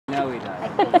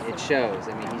It shows.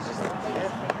 I mean,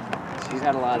 he's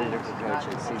had a lot of different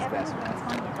coaches. He's the best one.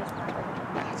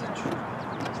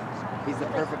 He's the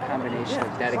perfect combination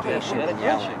of dedication and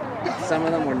yelling. Some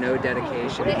of them were no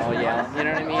dedication and all yelling. You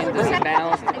know what I mean? There's a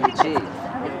balance between cheese.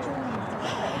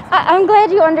 I'm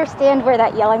glad you understand where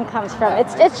that yelling comes from.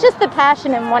 It's just the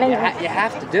passion and wanting. You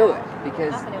have to do it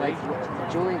because like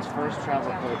Julian's first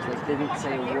travel coach like didn't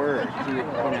say a word. He would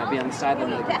be on the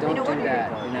sideline like, don't do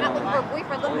that. You know. Her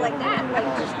boyfriend looked like that.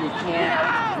 You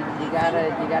can't. You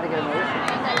gotta get emotional.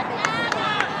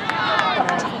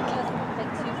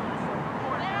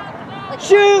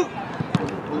 Shoot!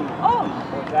 Oh,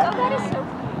 that is so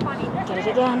funny. Get it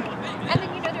again. And then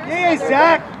you know there's Yeah,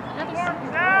 Zach!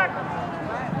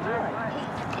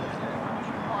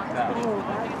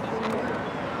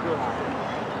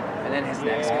 And then his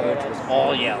next coach was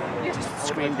all yelling, just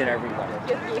screamed at everybody.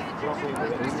 It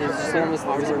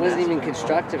wasn't even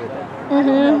constructive at that.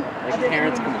 Like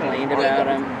parents complained about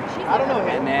him.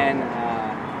 And then,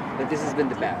 but this has been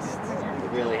the best.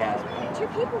 It really has been.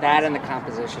 That and the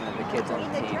composition of the kids on the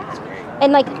team is great.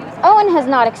 And like Owen has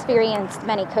not experienced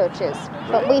many coaches,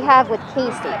 but we have with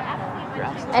Casey.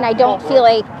 And I don't feel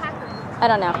like, I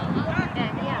don't know.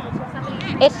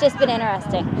 It's just been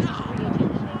interesting.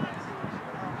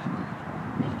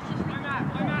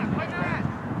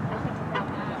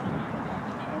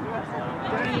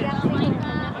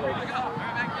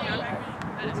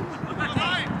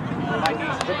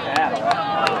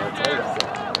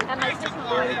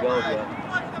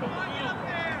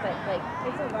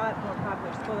 It's a lot more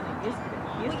popular school than it used to be. It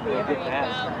used to be every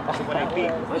When I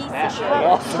beat, let's pass.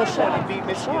 When I beat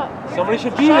Michigan. Somebody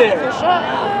should be there.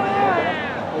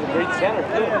 Great center, too.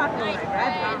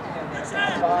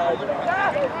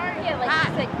 Yeah, like you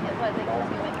said, it was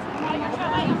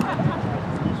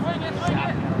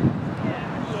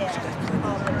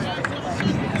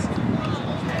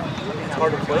It's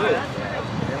hard to play with.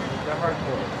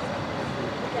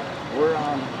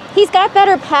 He's got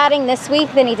better padding this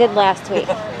week than he did last week.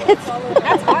 That's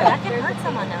hard. That can hurt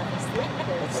someone, obviously.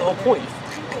 That's the whole point.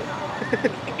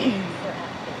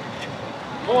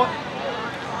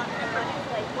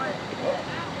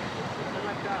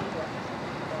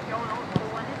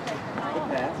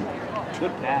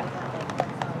 Good pass.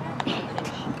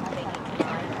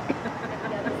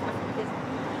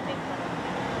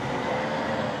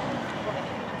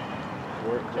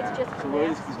 It's just so where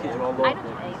is these kids all over?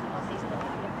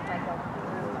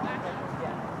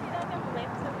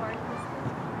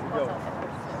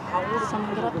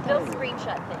 Someone get up there. They'll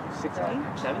screenshot things. 16?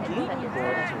 17?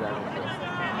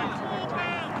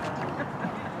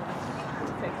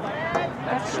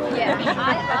 That's Julian.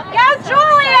 Yeah. Go,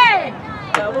 Julian!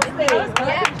 So we'll see.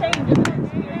 Yeah. Changes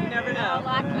next year. You never know. A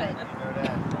lot could.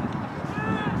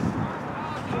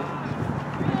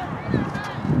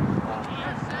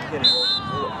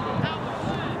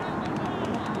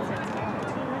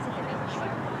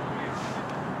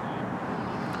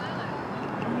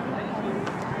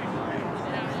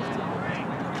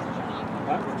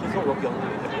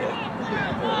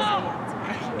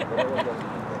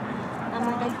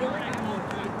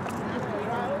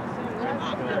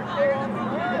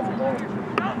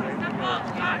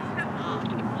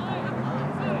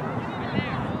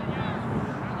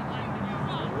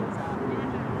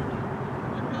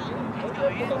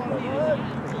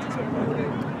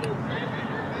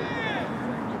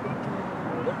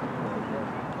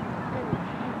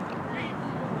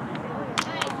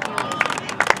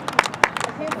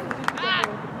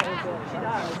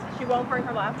 She won't bring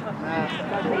her laptop.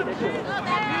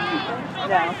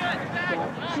 No.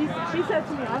 She said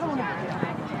to me, I don't want to bring it.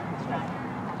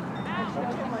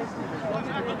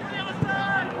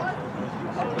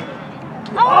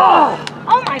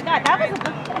 Oh my God, that was a good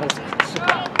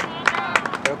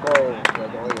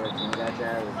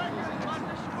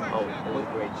Oh, it was a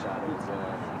great shot. It was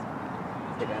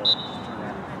the guy just turned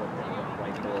around and flipped it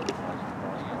right goal.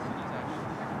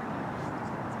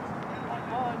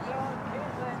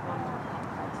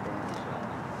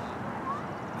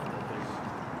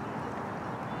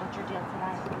 What's your deal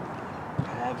tonight?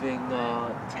 Having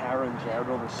Tara and Jared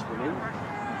over swimming.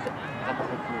 Got the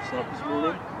hook myself this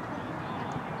morning.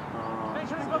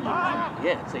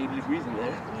 Yeah, it's 80 degrees in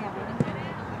there.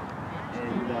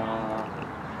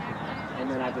 And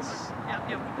then I just,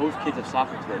 both kids have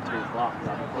soccer today at 2 o'clock.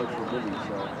 I'm a coach for Libby,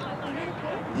 so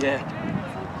yeah.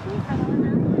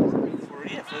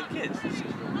 For the kids.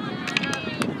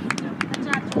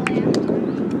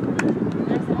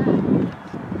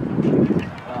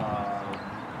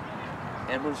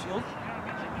 Ambrose Field?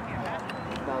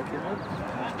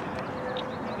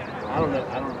 I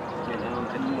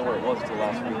didn't know where it was until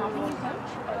last week.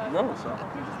 No, so.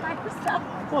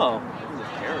 Well, his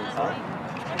parents, huh?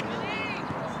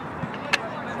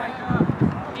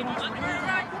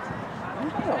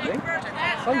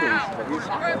 Sundays, but he's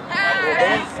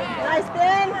Nice,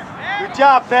 Ben. Good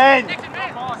job, Ben. This is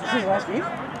last week?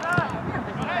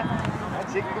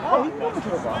 That's it. Good Oh, ball. he's going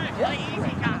to a ball. Yeah.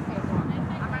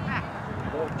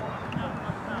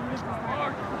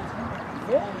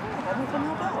 Yeah, have him come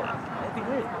help out. That'd be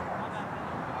great.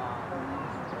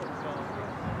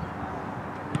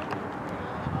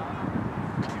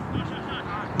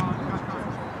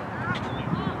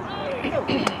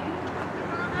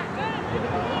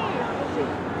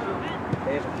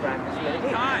 They have a practice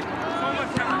medication.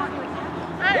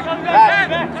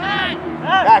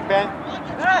 Back, Ben.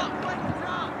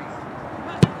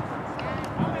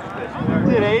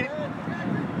 That's it, Aiden.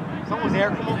 Someone's there.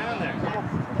 Come on. Come on.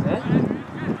 What's that?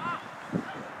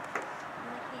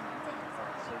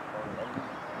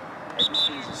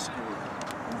 Everything's a school.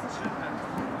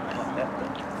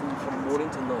 From morning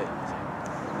to night.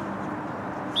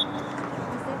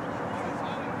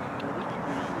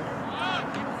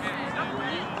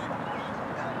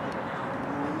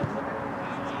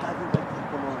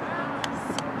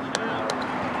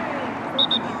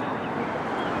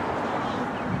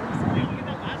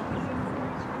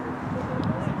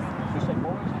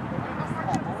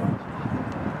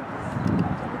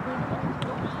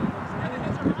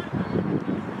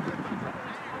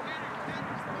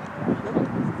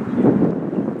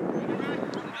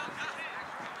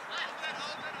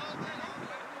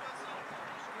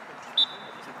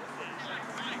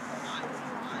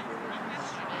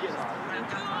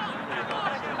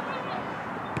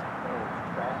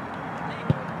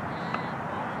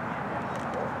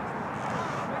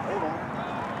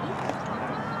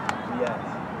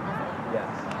 Yes.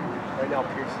 Right now,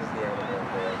 Pierce is the animal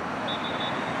there.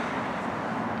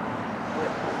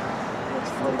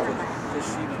 It's funny because the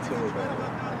sheep too bad.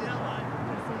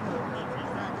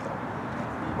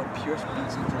 When Pierce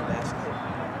beats him to the basket,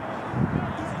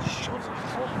 he shoves him.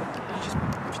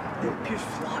 Pierce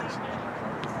flies.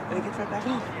 And he gets right back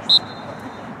up.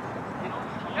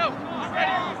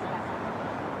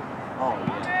 Oh,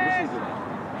 yeah. This is good.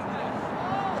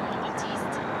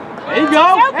 There you go!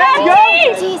 There you go!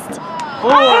 Baptiste!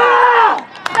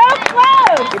 So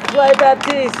close! Good play,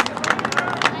 Baptiste!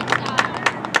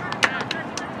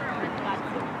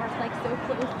 Like so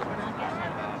close, but not getting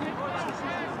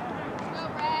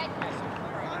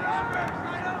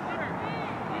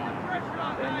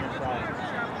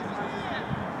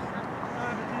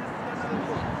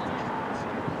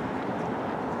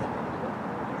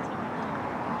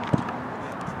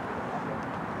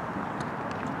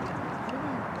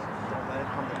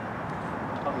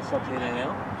Probably something in there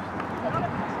now.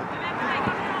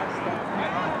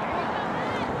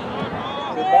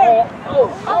 Good ball.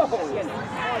 Oh!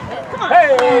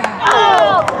 Hey!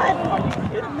 Oh!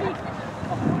 Kidding me?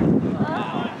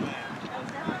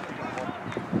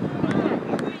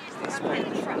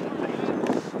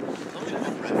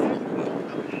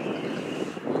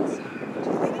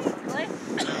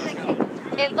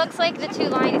 It looks like the two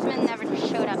linesmen never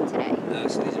showed up today.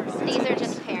 So These are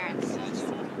just parents.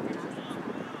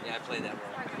 Yeah, I played that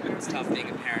role. It's tough being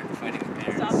a parent and fighting with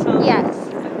parents. Yes.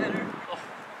 You could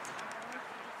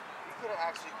have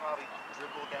actually probably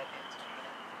dribbled that into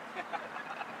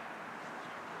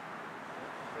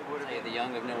Hey, the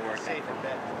young have no work safe ethic. and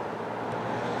bet.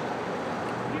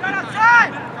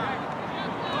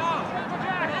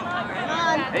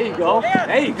 There you go.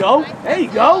 There you go. There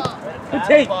you go. Good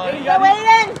take. Go,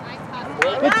 Aiden!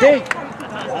 Good take.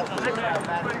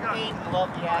 Love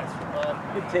the ads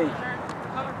from Good take.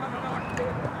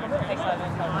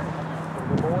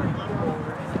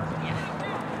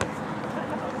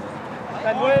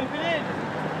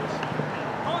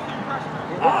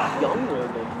 Young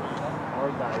women. Our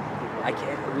guys. I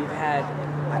can't. We've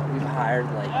hired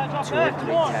like 2 or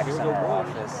 3 techs in our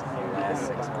office in the last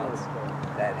 6 months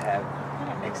that have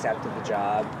accepted the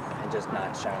job and just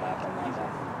not shown up on Monday.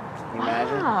 Can you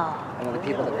imagine? Wow. And then the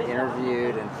people that were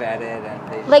interviewed and vetted and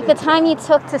they just Like the didn't time show you up.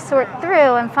 took to sort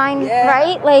through and find, Yeah.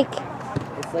 right? Like,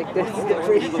 It's like this is the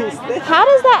craziest thing. how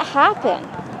does that happen?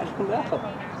 I don't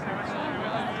know.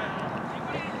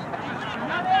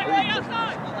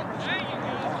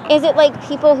 Is it like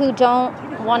people who don't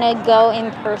want to go in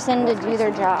person to do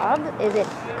their job? Is it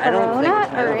Corona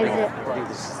or is it? I think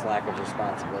this is lack of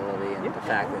responsibility and the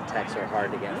fact that techs are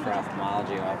hard to get for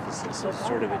ophthalmology offices. So it's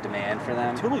sort of a demand for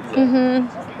them. Mm-hmm.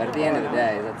 But at the end of the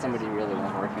day, is that somebody you really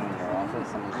want working in your office?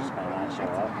 Somebody's just going to not show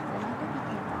up?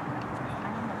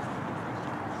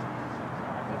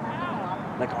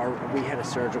 Like we had a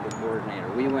surgical coordinator.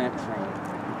 We went from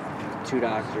 2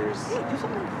 doctors,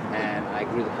 and I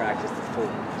grew the practice to 4.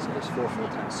 So there's 4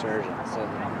 full-time surgeons. So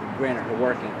granted, her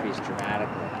work increased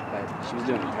dramatically, but she was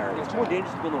doing a terrible job.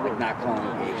 Like not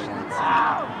calling patients.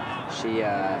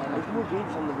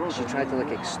 She tried to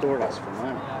like extort us for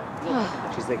money.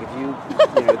 She's like, if you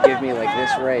give me like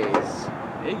this raise,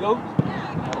 there you go.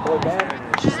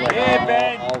 She's like,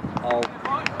 I'll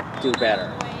do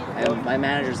better. And my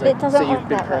manager's like, so you've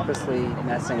been purposely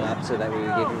messing up so that we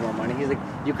would give you more money? He's like,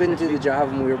 you couldn't do the job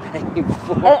when we were paying you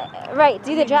before. Right,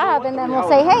 do the job, and then we'll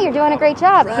say, hey, you're doing a great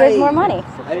job. Right. Here's more money.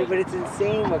 I mean, but it's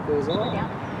insane what goes on.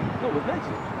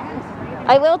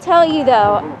 I will tell you,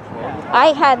 though,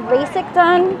 I had LASIK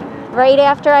done right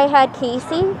after I had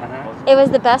Casey. It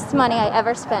was the best money I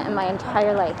ever spent in my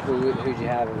entire life. Who'd you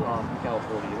have in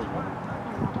California?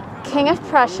 King of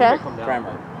Prussia.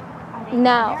 Kremer.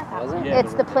 No, Wasn't it?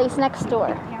 it's the place next door.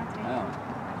 Oh.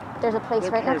 There's a place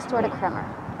right next door to Kremer.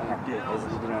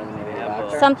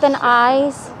 Something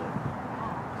Eyes.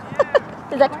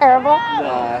 Is that terrible?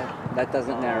 That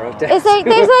doesn't narrow it down. There's like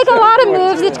a lot of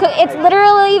moves. It's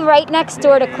literally right next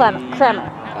door to Kremer.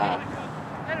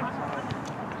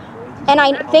 And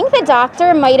I think the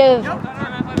doctor might have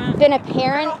been a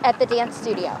parent at the dance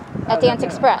studio, at Dance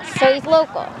Express, so he's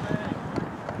local.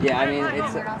 Yeah, I mean,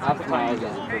 ophthalmology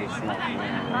is a pretty small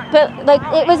community. But, like,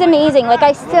 it was amazing. Like,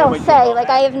 I still say, like,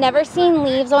 I have never seen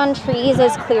leaves on trees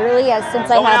as clearly as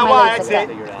since I had my LASIK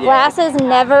done. Glasses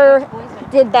never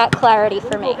did that clarity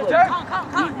for me.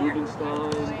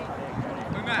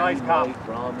 Nice cop.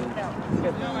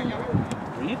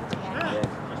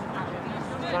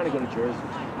 Trying to go to Jersey.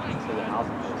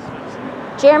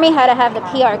 Jeremy had to have the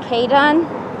PRK done.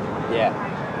 Yeah.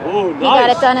 Oh, nice. He got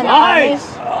it done in the Army.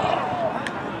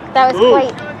 That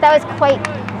was quite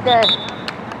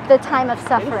the time of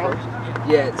suffering.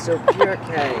 Yeah, so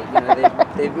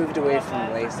PRK, they've moved away from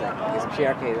LASIK because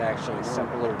PRK is actually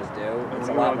simpler to do. It's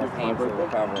a lot more painful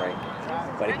recovery,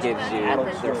 but it gives you,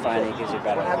 they're finding it gives you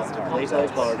better long-term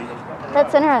results.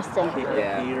 That's interesting.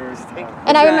 Yeah.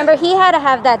 And I remember he had to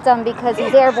have that done because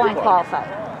he's airborne qualified.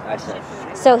 I see.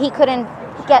 So he couldn't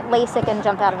get LASIK and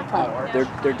jump out of a plane.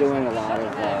 They're doing a lot of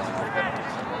PRK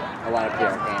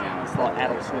now. It's like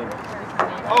adult swim.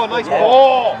 Oh, nice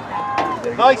ball!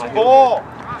 Nice ball!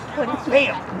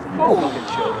 Bam!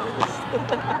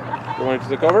 You want to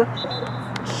the cover?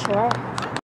 Sure.